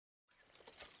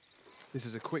This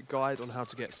is a quick guide on how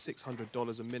to get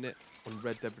 $600 a minute on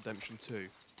Red Dead Redemption 2.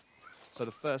 So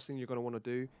the first thing you're going to want to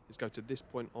do is go to this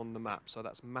point on the map. So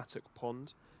that's Mattock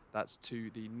Pond. That's to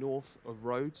the north of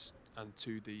Rhodes and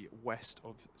to the west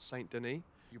of Saint Denis.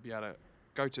 You'll be able to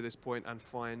go to this point and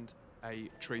find a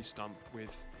tree stump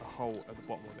with a hole at the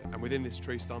bottom of it. And within this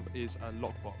tree stump is a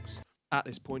lockbox. At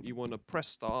this point, you want to press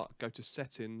start, go to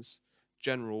settings,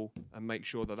 general, and make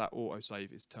sure that that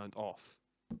autosave is turned off.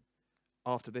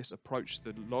 After this, approach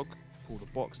the log, pull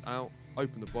the box out,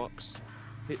 open the box,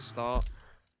 hit start,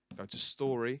 go to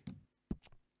story,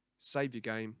 save your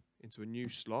game into a new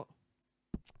slot.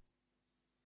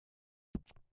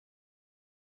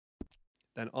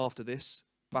 Then after this,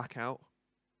 back out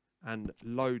and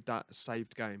load that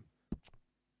saved game.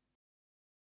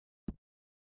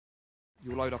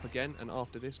 You'll load up again, and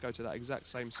after this, go to that exact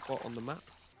same spot on the map,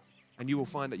 and you will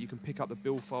find that you can pick up the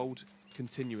billfold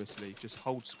continuously. Just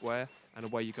hold square and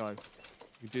away you go. You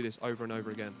can do this over and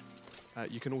over again.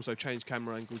 You can also change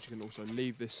camera angles. You can also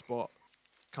leave this spot,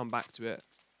 come back to it,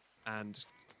 and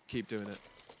keep doing it.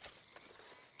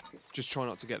 Just try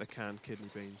not to get the canned kidney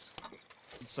beans.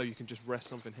 So you can just rest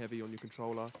something heavy on your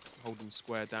controller, holding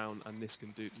square down, and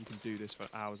you can do this for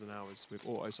hours and hours with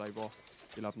autosave off.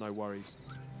 You'll have no worries.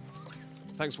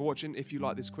 Thanks for watching. If you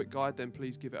like this quick guide, then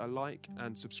please give it a like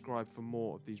and subscribe for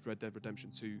more of these Red Dead Redemption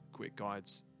 2 quick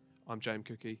guides. I'm James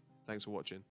Cookie. Thanks for watching.